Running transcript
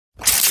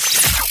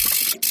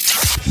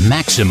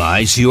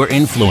Maximize Your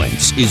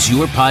Influence is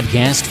your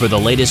podcast for the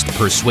latest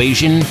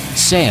persuasion,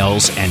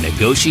 sales, and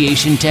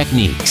negotiation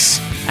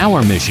techniques.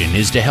 Our mission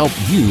is to help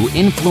you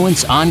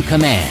influence on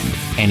command,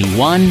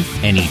 anyone,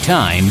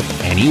 anytime,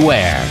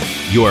 anywhere.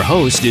 Your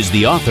host is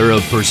the author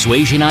of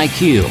Persuasion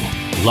IQ,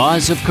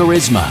 Laws of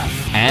Charisma,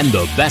 and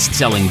the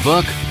best-selling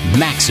book,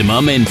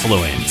 Maximum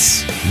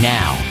Influence.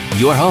 Now,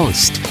 your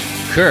host,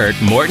 Kurt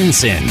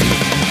Mortensen.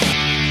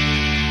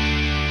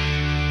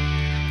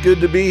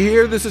 Good to be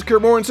here. This is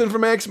Kurt Mortensen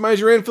from Maximize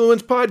Your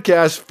Influence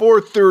Podcast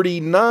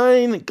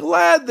 439.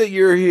 Glad that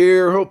you're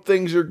here. Hope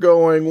things are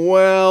going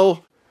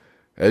well.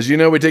 As you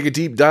know, we take a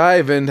deep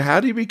dive in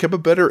how do you become a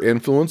better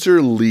influencer,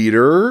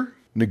 leader,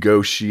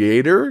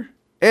 negotiator,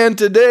 and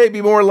today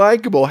be more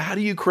likable. How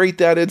do you create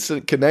that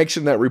instant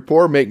connection, that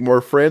rapport, make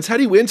more friends? How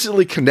do you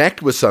instantly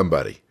connect with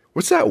somebody?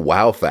 What's that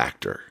wow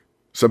factor?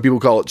 Some people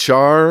call it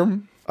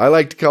charm. I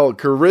like to call it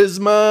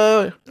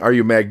charisma. Are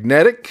you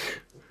magnetic?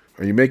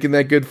 Are you making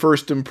that good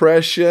first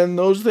impression?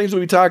 Those things we'll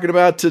be talking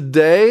about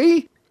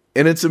today.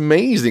 And it's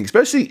amazing,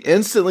 especially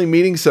instantly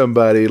meeting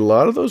somebody. A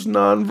lot of those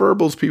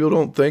nonverbals people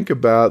don't think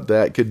about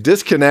that could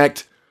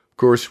disconnect. Of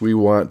course, we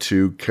want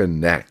to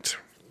connect.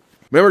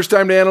 Remember, it's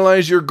time to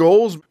analyze your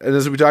goals. And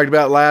as we talked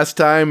about last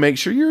time, make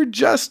sure you're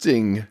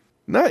adjusting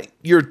not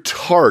your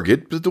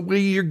target, but the way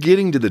you're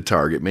getting to the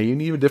target. Maybe you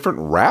need a different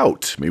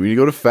route. Maybe you need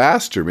to go to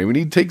faster. Maybe you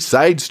need to take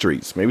side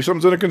streets. Maybe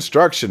something's under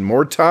construction,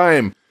 more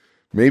time.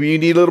 Maybe you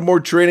need a little more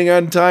training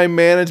on time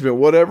management,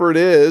 whatever it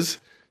is.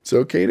 It's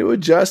okay to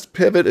adjust,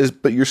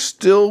 pivot, but you're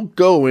still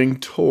going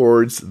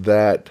towards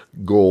that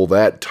goal,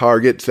 that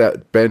target,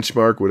 that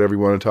benchmark, whatever you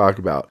want to talk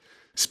about.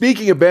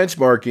 Speaking of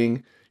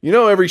benchmarking,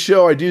 every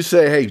show I do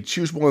say, hey,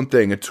 choose one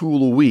thing, a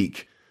tool a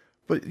week.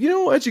 But,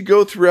 as you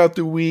go throughout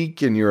the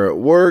week and you're at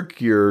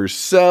work, you're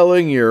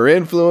selling, you're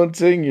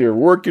influencing, you're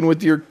working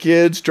with your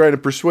kids, trying to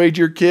persuade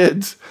your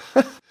kids,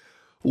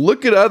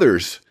 look at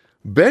others.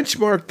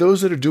 Benchmark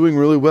those that are doing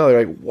really well.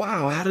 You're like,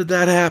 wow, how did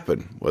that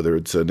happen? Whether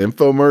it's an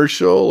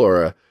infomercial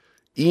or an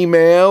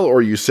email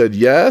or you said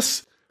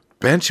yes,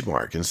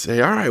 benchmark and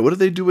say, all right, what are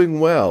they doing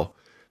well?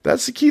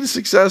 That's the key to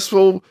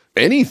successful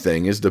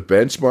anything is to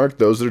benchmark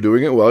those that are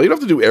doing it well. You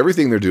don't have to do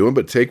everything they're doing,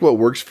 but take what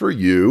works for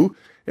you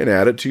and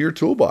add it to your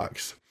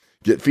toolbox.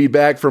 Get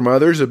feedback from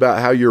others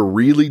about how you're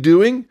really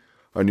doing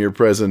on your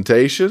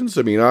presentations.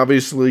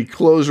 Obviously,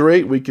 close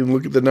rate, we can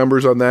look at the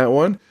numbers on that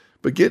one.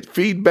 But get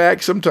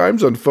feedback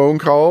sometimes on phone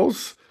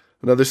calls,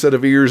 another set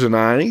of ears and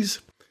eyes.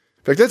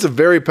 In fact, that's a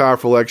very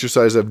powerful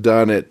exercise I've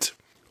done at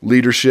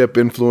leadership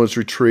influence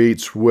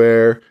retreats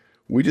where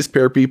we just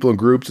pair people in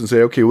groups and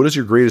say, okay, what is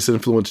your greatest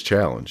influence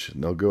challenge?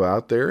 And they'll go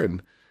out there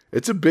and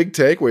it's a big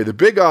takeaway. The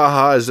big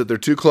aha is that they're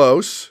too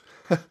close.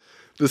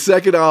 The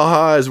second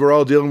aha is we're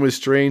all dealing with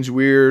strange,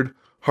 weird,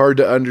 hard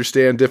to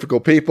understand,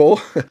 difficult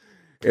people.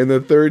 And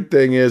the third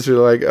thing is they're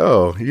like,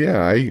 oh,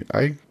 yeah,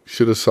 I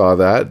should have saw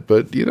that.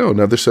 But,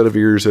 another set of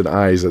ears and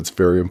eyes, that's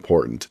very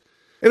important.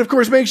 And, of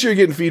course, make sure you're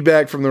getting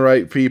feedback from the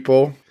right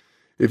people.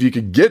 If you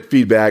could get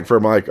feedback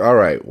from all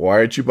right, why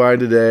aren't you buying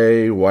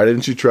today? Why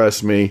didn't you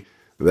trust me?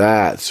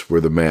 That's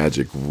where the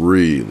magic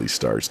really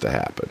starts to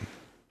happen.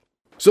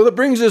 So that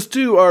brings us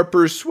to our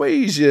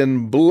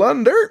persuasion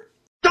blunder.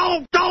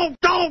 Don't.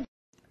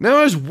 Now,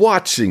 I was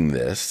watching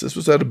this. This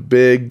was at a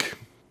big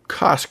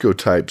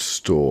Costco-type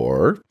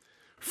store.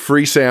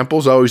 Free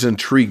samples always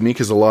intrigue me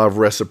because of the law of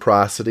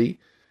reciprocity.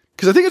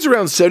 Because I think it's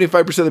around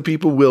 75% of the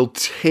people will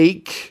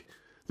take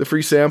the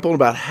free sample and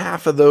about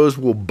half of those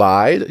will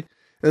buy it. And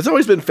it's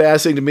always been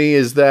fascinating to me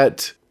is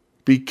that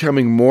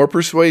becoming more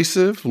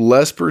persuasive,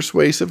 less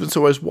persuasive. And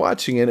so I was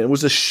watching it and it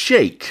was a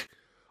shake,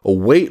 a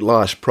weight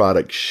loss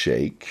product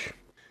shake.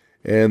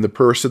 And the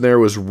person there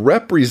was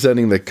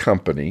representing the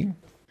company.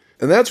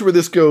 And that's where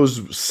this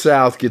goes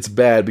south, gets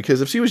bad, because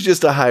if she was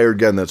just a hired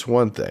gun, that's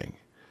one thing.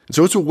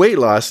 So it's a weight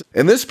loss.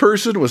 And this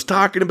person was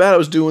talking about, I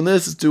was doing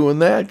this, it's doing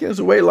that. It's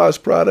a weight loss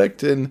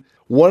product. And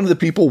one of the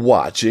people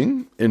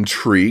watching,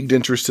 intrigued,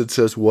 interested,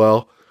 says,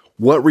 well,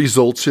 what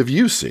results have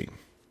you seen?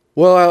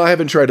 Well, I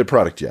haven't tried the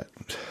product yet.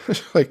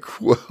 Like,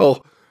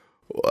 well,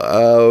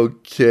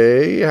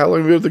 okay. How long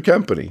have you been with the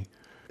company?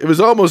 It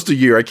was almost a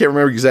year. I can't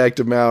remember the exact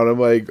amount. I'm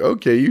like,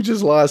 okay, you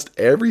just lost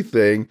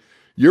everything.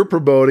 You're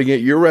promoting it.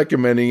 You're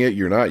recommending it.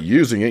 You're not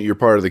using it. You're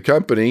part of the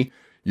company.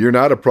 You're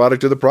not a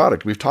product of the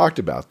product. We've talked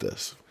about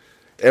this.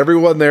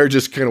 Everyone there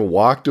just kind of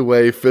walked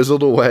away,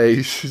 fizzled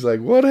away. She's like,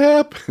 what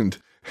happened?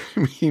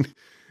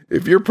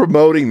 If you're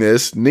promoting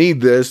this, need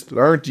this,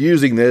 aren't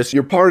using this,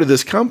 you're part of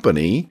this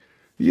company,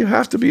 you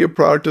have to be a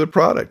product of the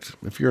product.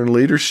 If you're in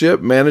leadership,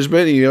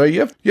 management, you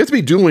have to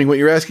be doing what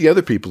you're asking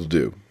other people to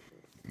do.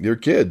 Your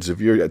kids, if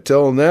you're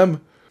telling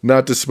them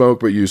not to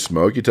smoke, but you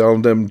smoke, you're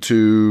telling them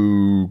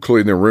to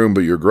clean their room,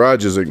 but your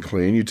garage isn't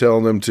clean, you're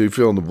telling them to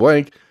fill in the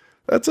blank,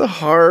 that's a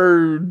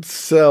hard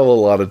sell a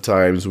lot of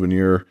times when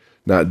you're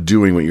not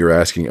doing what you're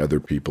asking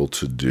other people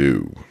to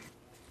do.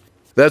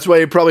 That's why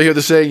you probably hear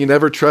the saying, you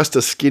never trust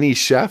a skinny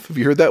chef. Have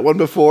you heard that one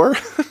before?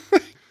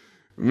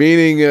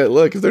 Meaning,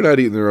 look, if they're not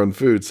eating their own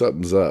food,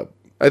 something's up.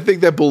 I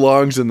think that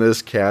belongs in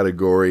this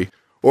category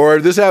Or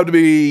this happened to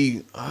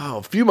be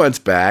a few months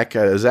back.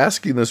 I was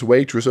asking this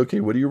waitress,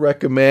 okay, what do you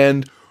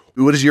recommend?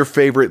 What is your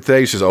favorite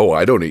thing? She says, oh,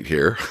 I don't eat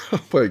here.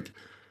 I'm like,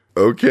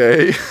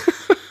 okay.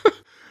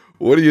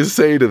 What do you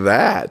say to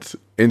that?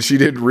 And she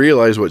didn't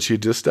realize what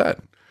she'd just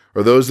done.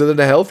 Or those in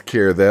the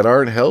healthcare that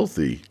aren't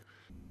healthy.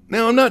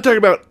 Now, I'm not talking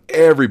about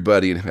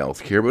everybody in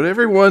healthcare, but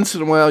every once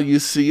in a while you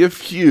see a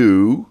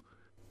few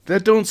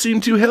that don't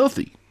seem too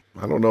healthy.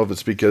 I don't know if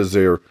it's because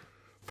they're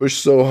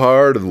pushed so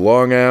hard and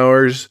long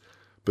hours,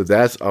 but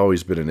that's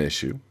always been an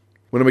issue.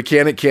 When a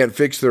mechanic can't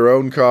fix their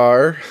own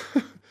car,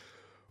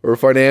 or a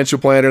financial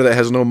planner that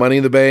has no money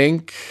in the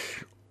bank,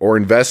 or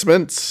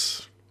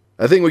investments,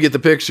 I think we get the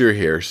picture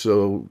here.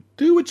 So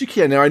do what you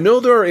can. Now, I know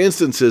there are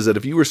instances that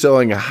if you were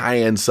selling a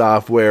high-end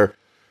software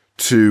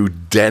to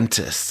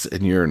dentists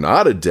and you're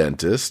not a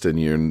dentist and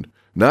you're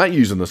not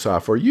using the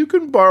software, you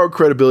can borrow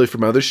credibility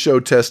from others, show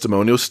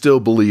testimonials, still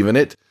believe in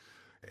it,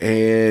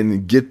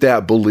 and get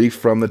that belief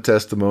from the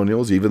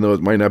testimonials, even though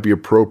it might not be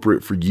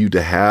appropriate for you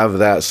to have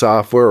that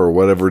software or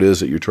whatever it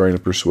is that you're trying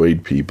to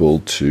persuade people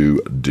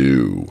to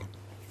do.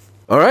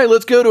 All right,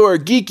 let's go to our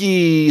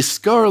geeky,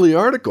 scholarly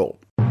article,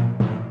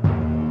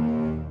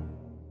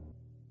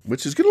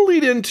 which is going to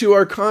lead into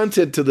our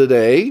content to the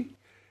day,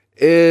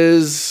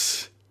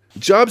 is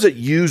jobs that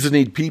use and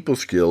need people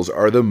skills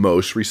are the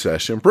most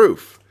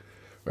recession-proof,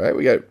 right?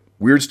 We got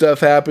weird stuff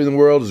happening in the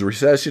world. Is a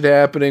recession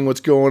happening? What's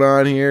going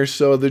on here?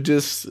 So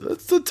it's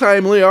a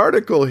timely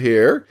article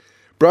here.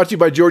 Brought to you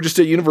by Georgia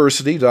State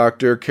University,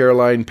 Dr.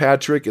 Caroline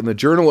Patrick, in the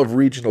Journal of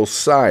Regional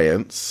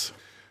Science.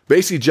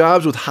 Basically,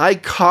 jobs with high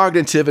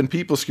cognitive and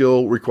people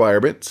skill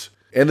requirements.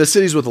 And the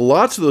cities with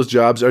lots of those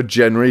jobs are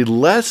generally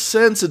less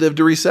sensitive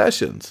to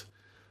recessions.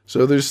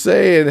 So they're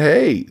saying,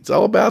 hey, it's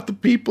all about the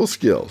people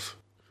skills.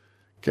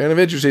 Kind of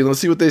interesting. Let's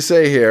see what they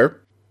say here.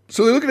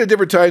 So they're looking at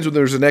different times when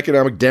there's an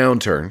economic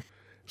downturn.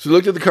 So they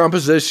looked at the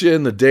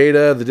composition, the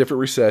data, the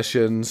different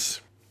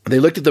recessions. They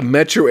looked at the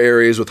metro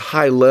areas with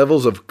high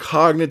levels of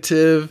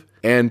cognitive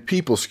and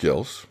people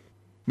skills.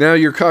 Now,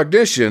 your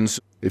cognitions,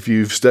 if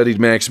you've studied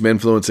maximum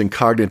influence and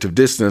cognitive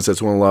dissonance,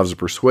 that's one of the laws of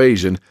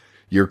persuasion.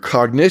 Your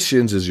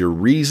cognitions is your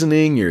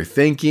reasoning, your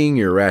thinking,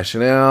 your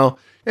rationale,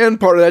 and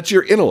part of that's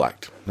your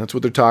intellect. That's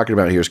what they're talking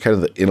about here, is kind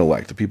of the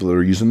intellect. The people that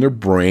are using their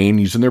brain,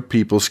 using their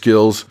people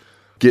skills,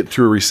 get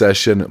through a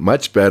recession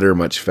much better,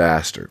 much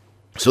faster.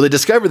 So they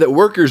discovered that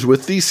workers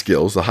with these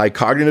skills, the high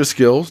cognitive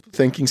skills,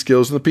 thinking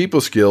skills, and the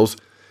people skills,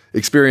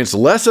 experience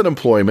less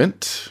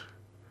unemployment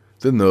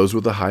than those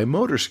with the high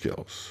motor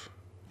skills.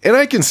 And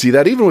I can see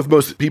that even with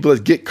most people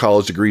that get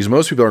college degrees,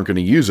 most people aren't going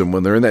to use them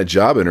when they're in that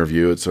job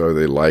interview. It's, are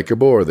they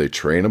likable? Are they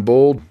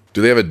trainable?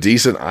 Do they have a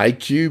decent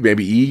IQ,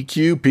 maybe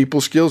EQ, people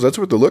skills? That's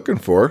what they're looking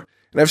for.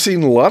 And I've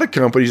seen a lot of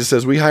companies that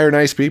says, we hire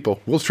nice people.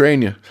 We'll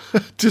train you.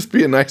 Just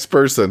be a nice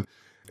person.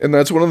 And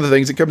that's one of the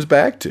things it comes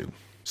back to.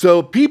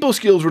 So people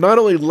skills were not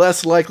only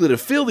less likely to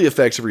feel the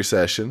effects of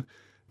recession,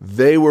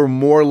 they were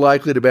more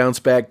likely to bounce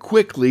back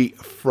quickly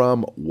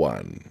from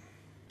one.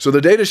 So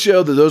the data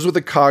showed that those with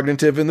the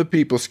cognitive and the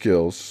people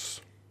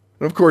skills,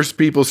 and of course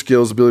people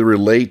skills, ability to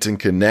relate and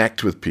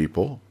connect with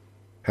people,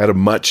 had a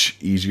much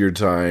easier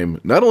time,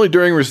 not only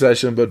during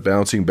recession, but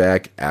bouncing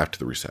back after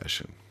the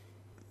recession.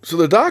 So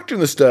the doctor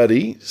in the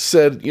study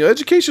said,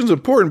 education is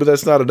important, but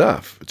that's not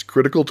enough. It's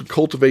critical to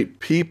cultivate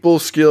people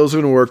skills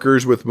and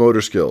workers with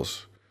motor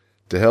skills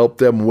to help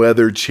them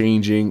weather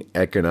changing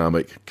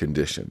economic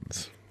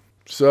conditions.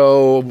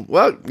 So,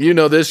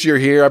 this year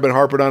here, I've been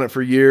harping on it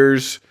for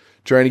years,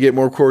 trying to get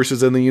more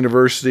courses in the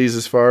universities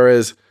as far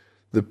as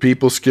the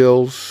people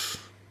skills,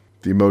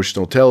 the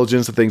emotional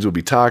intelligence, the things we'll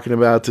be talking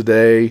about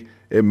today.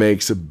 It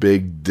makes a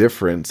big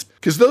difference.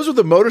 Because those are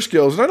the motor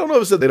skills, and I don't know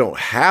if it's that they don't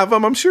have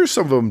them. I'm sure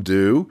some of them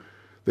do.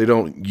 They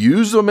don't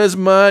use them as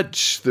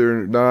much.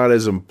 They're not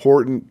as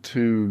important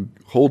to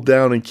hold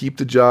down and keep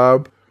the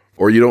job.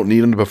 Or you don't need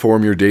them to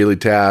perform your daily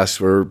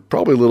tasks, or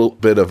probably a little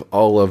bit of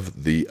all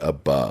of the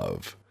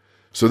above.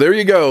 So there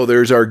you go.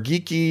 There's our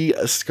geeky,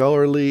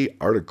 scholarly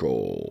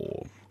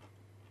article.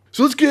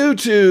 So let's go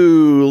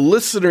to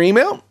listener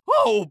email.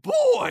 Oh,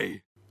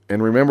 boy!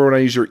 And remember, when I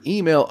use your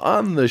email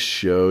on the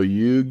show,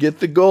 you get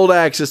the gold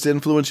access to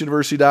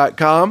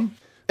InfluenceUniversity.com.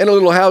 And a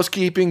little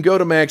housekeeping, go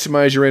to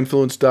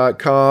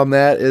MaximizeYourInfluence.com.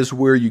 That is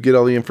where you get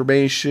all the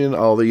information,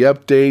 all the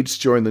updates,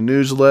 join the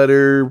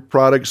newsletter,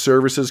 product,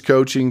 services,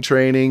 coaching,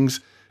 trainings,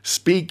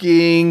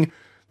 speaking,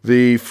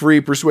 the free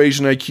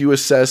Persuasion IQ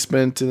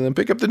assessment, and then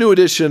pick up the new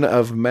edition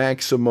of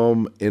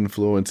Maximum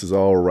Influence is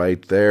all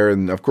right there.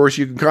 And of course,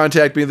 you can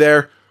contact me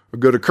there or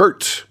go to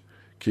Kurt,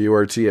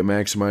 K-U-R-T, at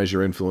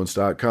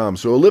MaximizeYourInfluence.com.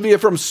 So Olivia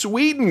from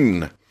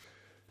Sweden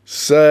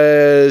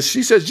says,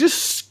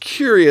 just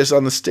curious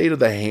on the state of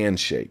the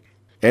handshake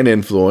and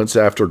influence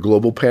after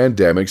global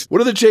pandemics.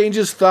 What are the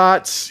changes,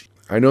 thoughts?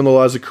 I know in the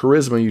laws of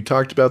charisma, you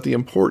talked about the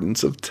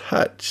importance of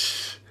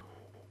touch.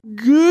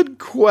 Good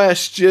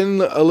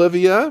question,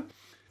 Olivia.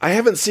 I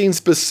haven't seen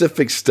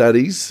specific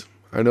studies.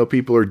 I know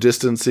people are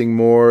distancing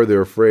more.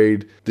 They're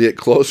afraid to get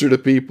closer to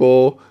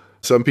people.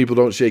 Some people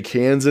don't shake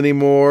hands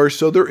anymore.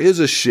 So there is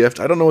a shift.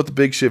 I don't know what the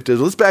big shift is.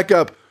 Let's back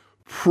up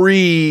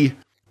pre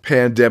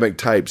pandemic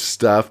type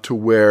stuff to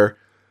where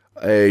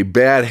a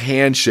bad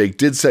handshake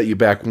did set you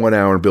back 1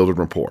 hour in building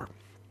rapport.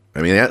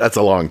 I mean, that's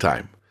a long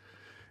time.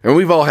 And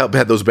we've all had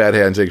those bad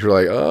handshakes.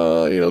 We're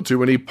like, too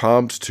many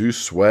pumps, too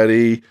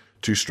sweaty,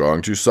 too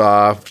strong, too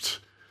soft,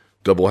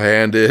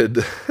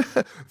 double-handed,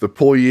 the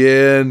pull you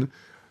in.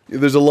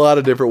 There's a lot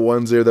of different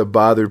ones there that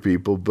bother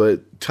people,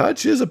 but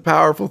touch is a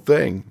powerful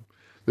thing.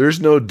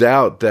 There's no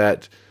doubt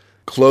that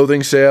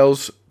clothing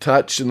sales,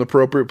 touch in the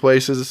appropriate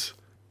places,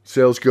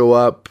 sales go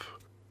up.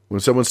 When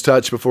someone's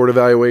touched before an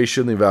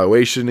evaluation, the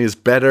evaluation is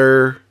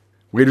better.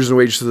 Waiters and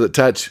waitresses that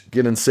touch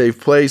get in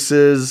safe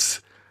places,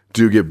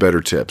 do get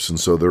better tips. And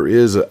so there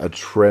is a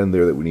trend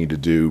there that we need to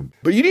do.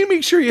 But you need to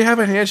make sure you have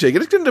a handshake.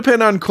 It's going to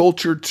depend on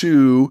culture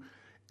too.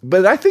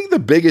 But I think the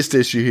biggest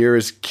issue here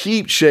is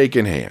keep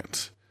shaking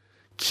hands.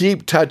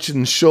 Keep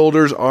touching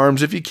shoulders,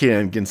 arms if you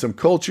can. In some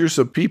cultures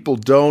so people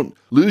don't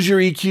lose your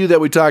EQ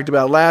that we talked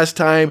about last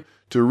time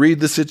to read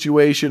the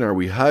situation. Are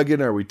we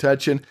hugging? Are we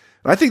touching?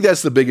 And I think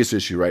that's the biggest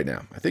issue right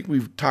now. I think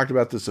we've talked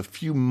about this a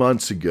few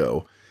months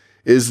ago,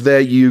 is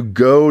that you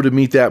go to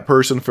meet that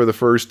person for the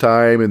first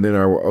time and then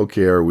are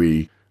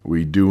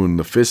we doing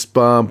the fist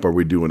bump? Are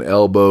we doing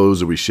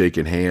elbows? Are we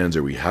shaking hands?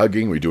 Are we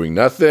hugging? Are we doing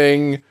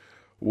nothing?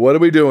 What are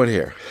we doing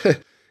here?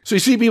 So you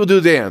see people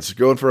do the dance,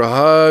 going for a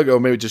hug, or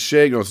maybe just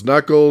shake, it's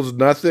knuckles,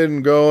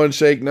 nothing, going,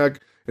 shake, knuck,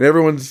 and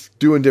everyone's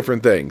doing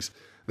different things.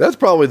 That's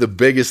probably the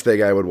biggest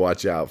thing I would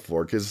watch out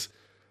for, because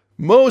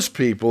most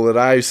people that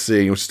I've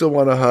seen still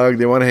want to hug,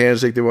 they want a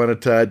handshake, they want to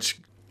touch.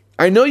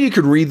 I know you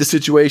could read the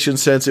situation,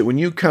 sense it. When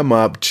you come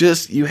up,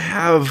 you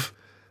have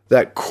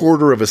that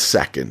quarter of a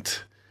second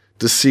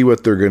to see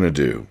what they're going to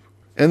do.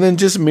 And then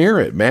just mirror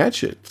it,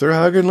 match it. If they're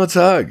hugging, let's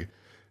hug.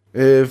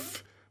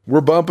 If we're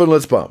bumping,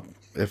 let's bump.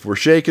 If we're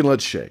shaking,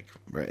 let's shake.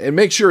 Right? And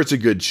make sure it's a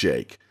good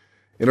shake.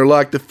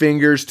 Interlock the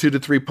fingers, 2 to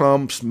 3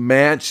 pumps,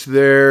 match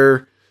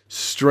their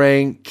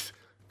strength,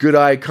 good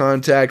eye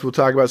contact. We'll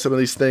talk about some of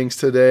these things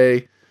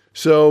today.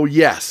 So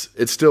yes,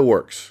 it still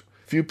works.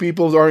 Few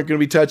people aren't going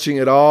to be touching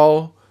at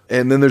all.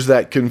 And then there's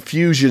that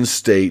confusion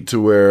state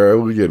to where,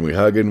 again, we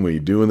hugging, we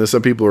doing this.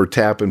 Some people are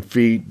tapping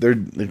feet.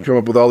 They come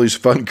up with all these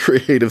fun,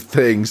 creative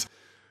things.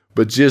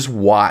 But just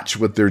watch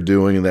what they're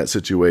doing in that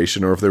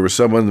situation. Or if there was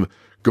someone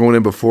going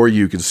in before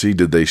you can see,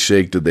 did they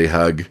shake, did they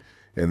hug?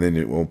 And then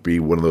it won't be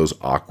one of those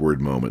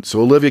awkward moments.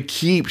 So Olivia,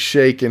 keep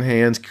shaking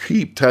hands,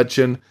 keep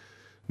touching.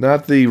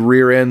 Not the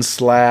rear end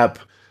slap,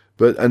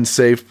 but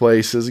unsafe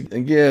places.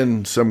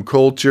 Again, some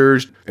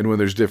cultures, and when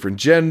there's different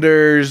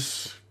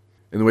genders,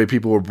 and the way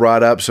people were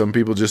brought up, some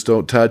people just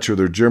don't touch or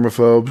they're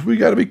germaphobes. We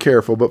got to be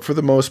careful. But for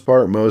the most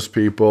part, most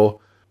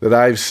people that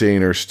I've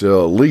seen are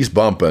still at least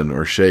bumping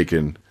or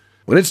shaking.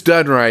 When it's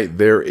done right,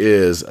 there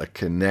is a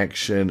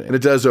connection, and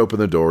it does open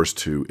the doors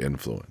to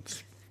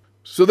influence.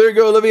 So there you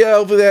go, Olivia.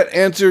 Hopefully that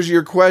answers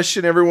your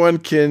question. Everyone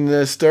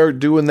can start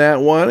doing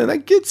that one. And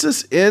that gets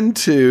us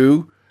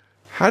into,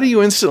 how do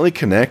you instantly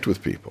connect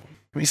with people?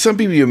 I mean, some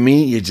people you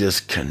meet, you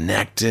just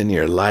connecting,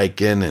 you're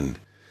liking, and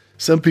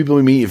some people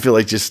you meet, you feel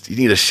like just you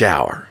need a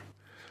shower.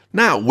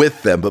 Not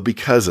with them, but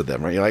because of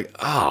them, right? You're like,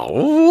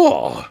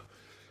 oh.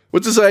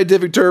 What's the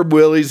scientific term?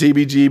 Willies,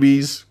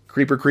 heebie-jeebies,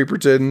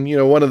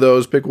 creeperton, one of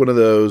those, pick one of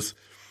those.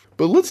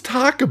 But let's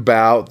talk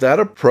about that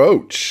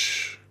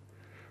approach.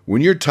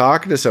 When you're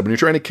talking to someone, you're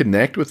trying to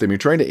connect with them, you're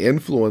trying to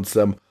influence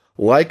them,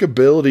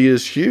 likability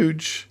is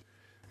huge.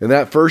 And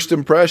that first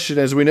impression,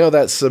 as we know,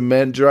 that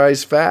cement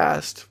dries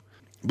fast.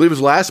 I believe it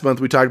was last month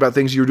we talked about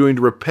things you were doing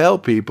to repel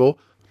people.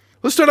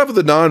 Let's start off with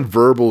the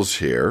nonverbals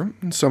here.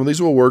 And some of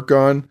these we'll work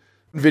on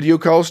video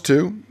calls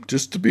too,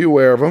 just to be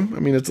aware of them. I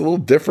mean, it's a little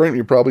different.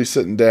 You're probably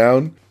sitting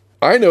down.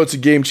 I know it's a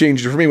game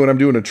changer for me when I'm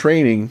doing a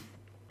training,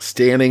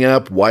 standing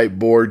up,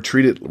 whiteboard,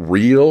 treat it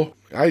real.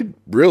 I'd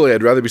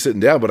rather be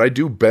sitting down, but I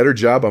do a better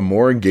job. I'm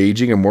more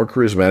engaging and more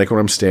charismatic when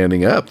I'm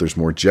standing up. There's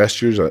more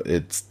gestures.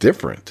 It's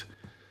different.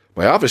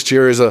 My office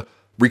chair is a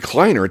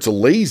recliner. It's a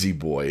lazy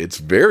boy. It's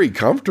very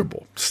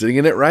comfortable. Sitting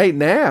in it right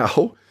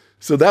now.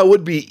 So that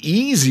would be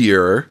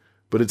easier,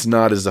 but it's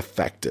not as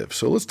effective.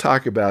 So let's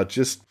talk about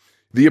just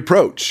the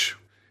approach.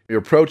 You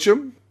approach them.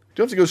 You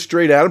don't have to go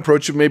straight at them.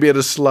 Approach them maybe at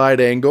a slight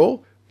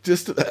angle.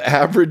 Just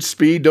average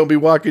speed. Don't be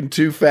walking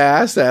too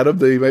fast at them.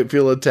 They might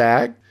feel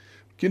attacked.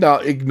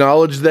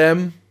 Acknowledge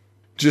them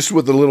just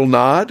with a little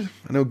nod.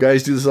 I know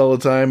guys do this all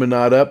the time, and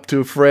nod up to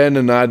a friend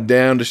and nod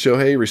down to show,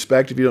 hey,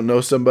 respect if you don't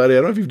know somebody. I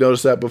don't know if you've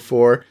noticed that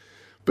before,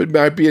 but it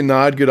might be a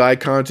nod, good eye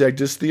contact,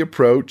 just the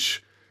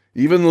approach.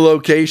 Even the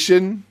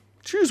location.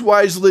 Choose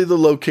wisely the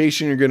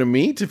location you're going to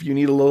meet. If you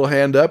need a little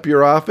hand up,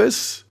 your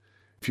office.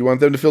 If you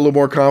want them to feel a little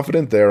more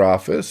confident, their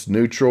office.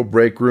 Neutral,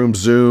 break room,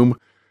 Zoom.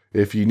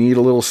 If you need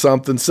a little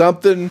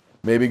something,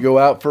 maybe go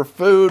out for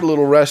food. A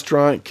little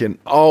restaurant can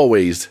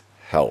always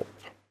help.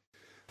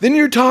 Then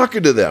you're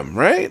talking to them,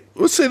 right?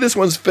 Let's say this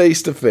one's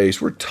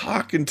face-to-face. We're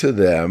talking to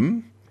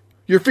them.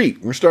 Your feet.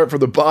 We're going to start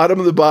from the bottom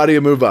of the body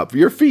and move up.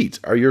 Your feet.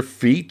 Are your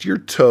feet, your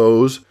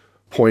toes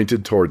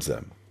pointed towards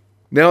them?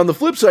 Now, on the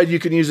flip side, you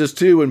can use this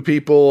too when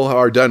people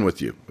are done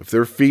with you. If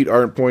their feet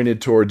aren't pointed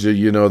towards you,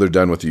 you know they're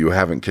done with you. You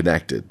haven't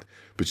connected.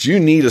 But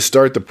you need to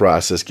start the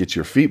process, get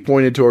your feet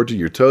pointed towards you,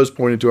 your toes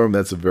pointed toward them.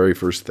 That's the very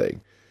first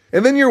thing.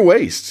 And then your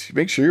waist.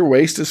 Make sure your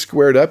waist is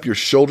squared up, your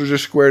shoulders are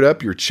squared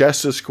up, your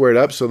chest is squared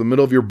up, so the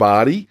middle of your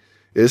body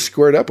is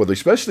squared up with,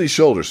 especially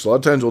shoulders. So a lot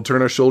of times we'll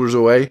turn our shoulders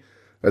away.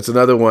 That's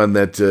another one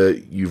that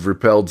you've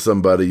repelled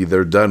somebody,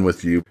 they're done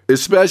with you,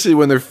 especially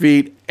when their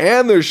feet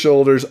and their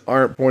shoulders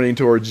aren't pointing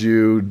towards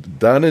you.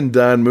 Done and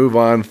done, move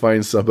on,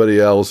 find somebody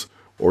else,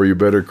 or you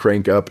better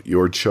crank up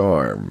your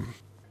charm.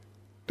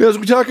 Now, as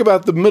we talk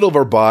about the middle of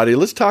our body,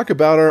 let's talk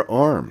about our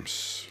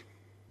arms,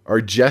 our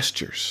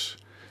gestures.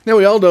 Now,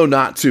 we all know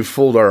not to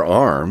fold our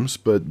arms,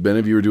 but many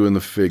of you are doing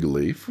the fig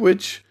leaf,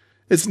 which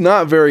it's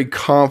not very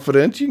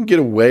confident. You can get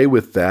away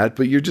with that,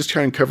 but you're just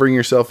kind of covering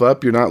yourself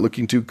up. You're not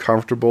looking too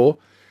comfortable.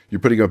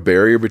 You're putting a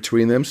barrier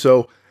between them.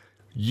 So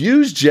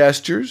use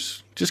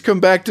gestures. Just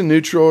come back to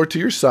neutral or to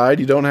your side.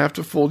 You don't have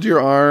to fold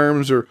your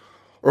arms or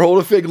hold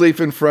a fig leaf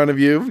in front of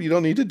you. You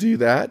don't need to do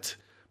that.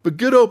 But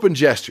good open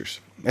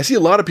gestures. I see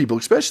a lot of people,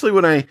 especially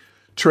when I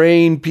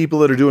train people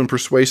that are doing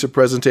persuasive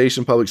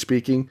presentation, public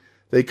speaking,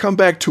 they come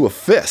back to a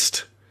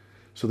fist.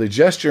 So they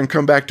gesture and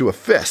come back to a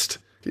fist.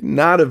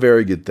 Not a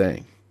very good thing.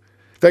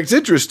 In fact, it's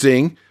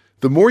interesting.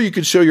 The more you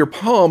can show your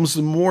palms,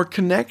 the more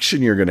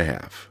connection you're going to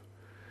have.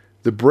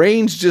 The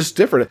brain's just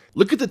different.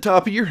 Look at the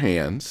top of your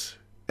hands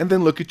and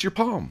then look at your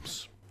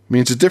palms. I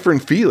mean, it's a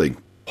different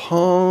feeling.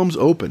 Palms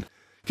open.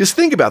 Because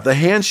think about the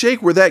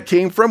handshake, where that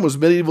came from was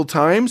medieval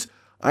times.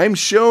 I'm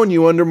showing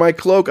you under my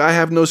cloak, I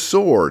have no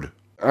sword.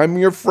 I'm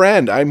your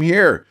friend. I'm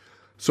here.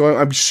 So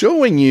I'm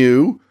showing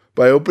you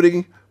by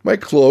opening my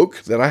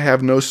cloak that I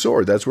have no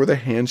sword. That's where the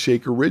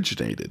handshake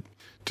originated.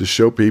 To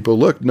show people,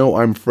 look, no,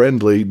 I'm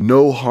friendly,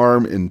 no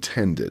harm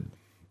intended.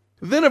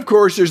 Then, of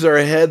course, there's our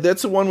head.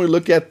 That's the one we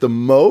look at the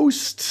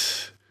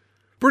most.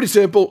 Pretty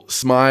simple.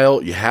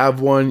 Smile. You have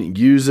one.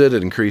 Use it.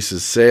 It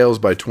increases sales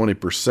by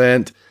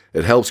 20%.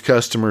 It helps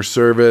customer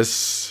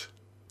service.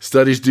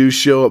 Studies do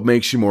show it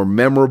makes you more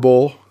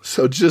memorable.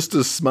 So just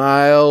a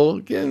smile.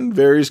 Again,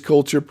 varies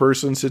culture,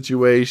 person,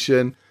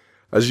 situation.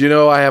 As you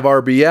know, I have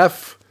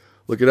RBF.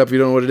 Look it up if you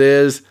don't know what it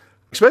is.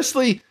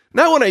 Especially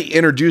not when I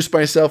introduce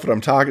myself and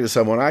I'm talking to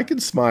someone, I can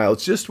smile.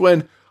 It's just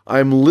when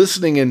I'm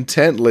listening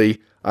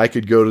intently, I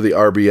could go to the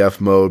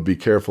RBF mode. Be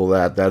careful of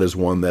that. That is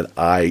one that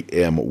I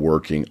am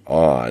working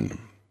on.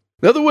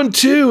 Another one,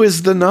 too,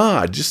 is the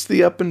nod. Just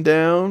the up and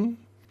down,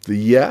 the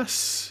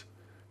yes.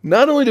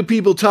 Not only do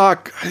people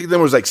talk, I think that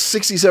was like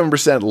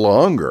 67%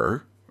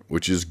 longer,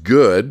 which is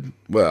good.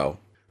 Well,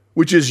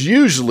 which is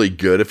usually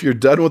good. If you're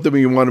done with them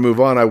and you want to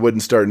move on, I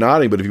wouldn't start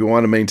nodding. But if you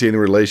want to maintain the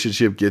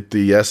relationship, get the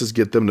yeses,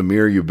 get them to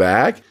mirror you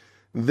back,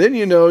 then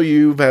you know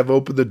you have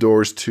opened the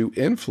doors to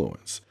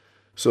influence.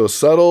 So a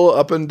subtle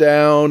up and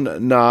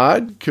down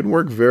nod can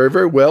work very,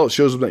 very well. It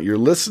shows them that you're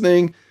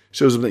listening,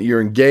 shows them that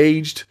you're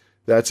engaged.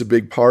 That's a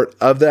big part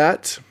of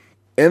that.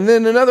 And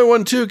then another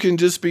one too can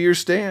just be your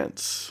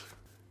stance.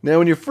 Now,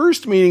 when you're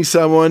first meeting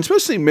someone,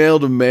 especially male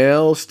to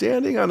male,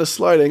 standing on a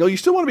slight angle, you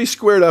still want to be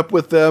squared up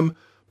with them,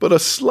 but a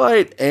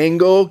slight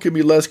angle can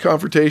be less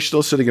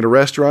confrontational. Sitting in a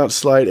restaurant,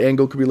 slight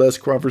angle can be less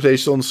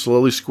confrontational and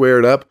slowly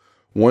squared up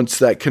once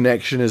that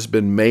connection has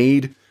been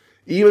made.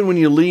 Even when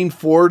you lean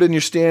forward and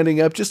you're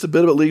standing up, just a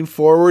bit of it lean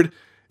forward,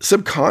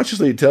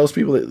 subconsciously it tells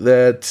people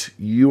that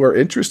you are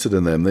interested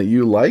in them, that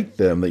you like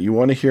them, that you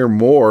want to hear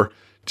more.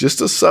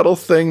 Just a subtle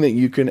thing that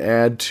you can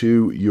add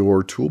to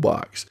your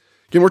toolbox.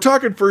 Again, we're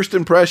talking first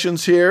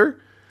impressions here.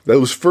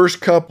 Those first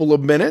couple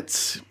of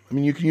minutes. I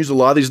mean, you can use a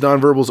lot of these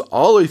nonverbals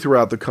all the way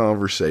throughout the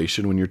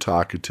conversation when you're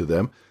talking to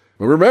them.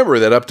 But remember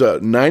that up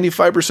to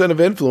 95% of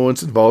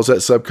influence involves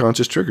that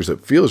subconscious triggers.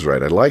 It feels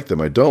right. I like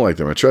them. I don't like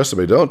them. I trust them.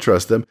 I don't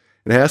trust them.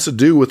 It has to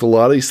do with a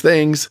lot of these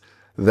things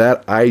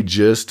that I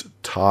just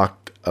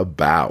talked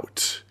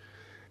about.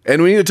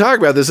 And we need to talk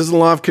about this as a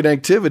law of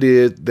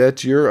connectivity.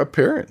 That's your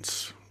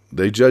appearance.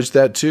 They judge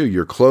that too.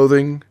 Your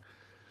clothing.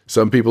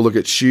 Some people look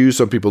at shoes.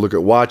 Some people look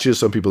at watches.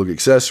 Some people look at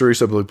accessories.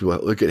 Some people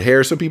look at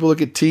hair. Some people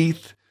look at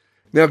teeth.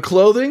 Now,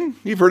 clothing,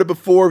 you've heard it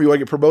before. If you want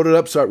to get promoted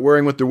up, start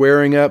wearing what they're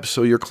wearing up.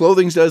 So your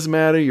clothing does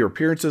matter. Your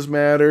appearance does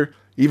matter.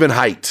 Even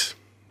height.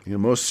 You know,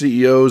 most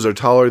CEOs are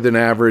taller than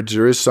average.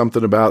 There is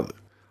something about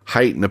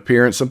height and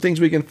appearance. Some things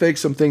we can fix,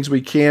 some things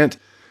we can't.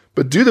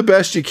 But do the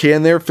best you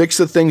can there. Fix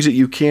the things that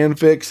you can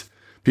fix.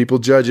 People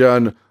judge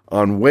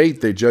on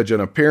weight. They judge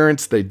on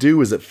appearance. They do.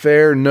 Is it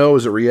fair? No.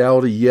 Is it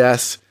reality?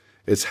 Yes.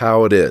 It's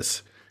how it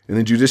is. In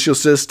the judicial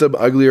system,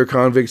 uglier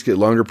convicts get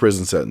longer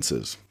prison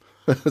sentences.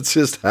 That's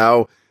just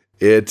how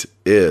it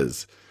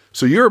is.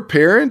 So your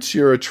appearance,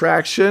 your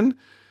attraction,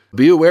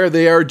 be aware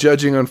they are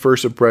judging on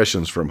first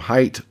impressions, from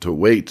height to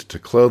weight to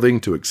clothing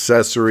to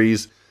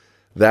accessories.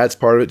 That's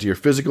part of it, to your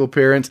physical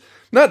appearance.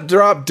 Not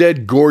drop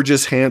dead,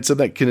 gorgeous, handsome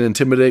that can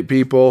intimidate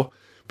people,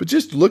 but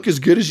just look as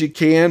good as you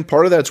can.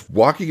 Part of that's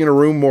walking in a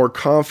room more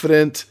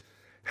confident.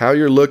 How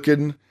you're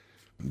looking,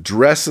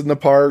 dressing the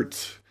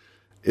part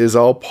is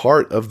all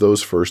part of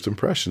those first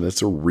impressions.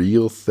 It's a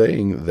real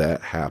thing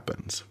that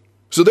happens.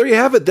 So there you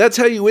have it. That's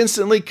how you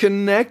instantly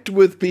connect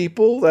with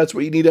people. That's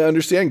what you need to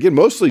understand. Again,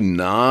 mostly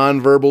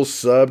nonverbal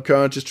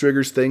subconscious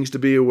triggers, things to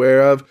be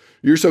aware of.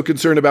 You're so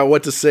concerned about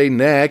what to say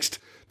next,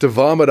 to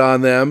vomit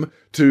on them,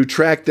 to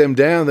track them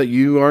down, that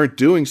you aren't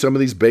doing some of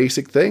these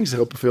basic things to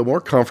help you feel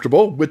more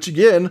comfortable, which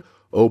again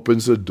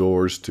opens the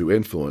doors to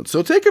influence.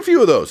 So take a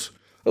few of those,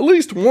 at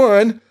least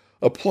one,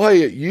 apply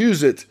it,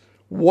 use it,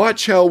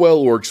 watch how well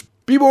it works.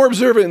 Be more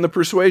observant in the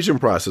persuasion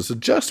process.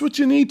 Adjust what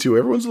you need to.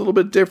 Everyone's a little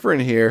bit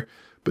different here,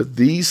 but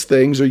these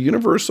things are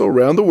universal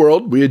around the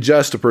world. We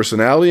adjust to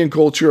personality and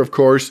culture, of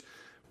course,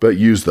 but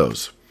use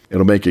those.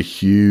 It'll make a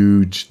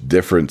huge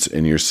difference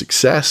in your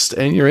success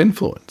and your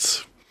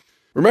influence.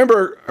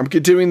 Remember, I'm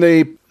continuing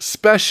the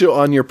special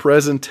on your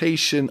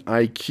presentation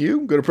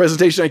IQ. Go to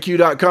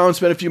presentationiq.com,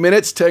 spend a few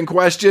minutes, 10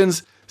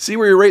 questions, see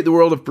where you rate the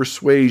world of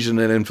persuasion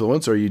and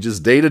influence. Are you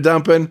just data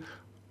dumping?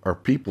 Are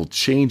people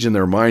changing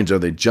their minds? Are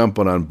they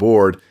jumping on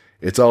board?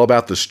 It's all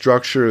about the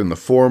structure and the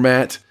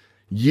format.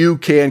 You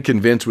can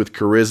convince with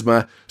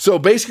charisma. So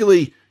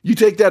basically, you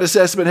take that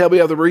assessment, help me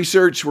out with the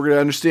research. We're going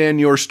to understand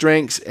your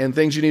strengths and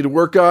things you need to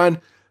work on.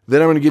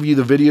 Then I'm going to give you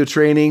the video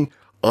training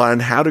on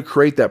how to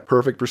create that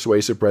perfect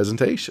persuasive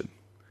presentation.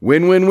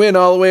 Win-win-win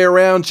all the way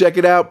around. Check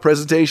it out,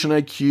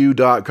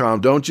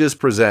 presentationiq.com. Don't just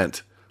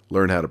present,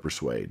 learn how to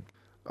persuade.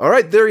 All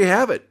right, there you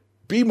have it.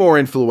 Be more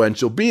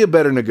influential, be a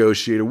better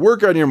negotiator,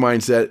 work on your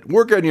mindset,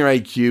 work on your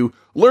IQ,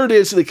 learn to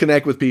instantly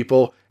connect with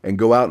people, and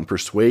go out and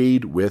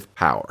persuade with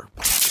power.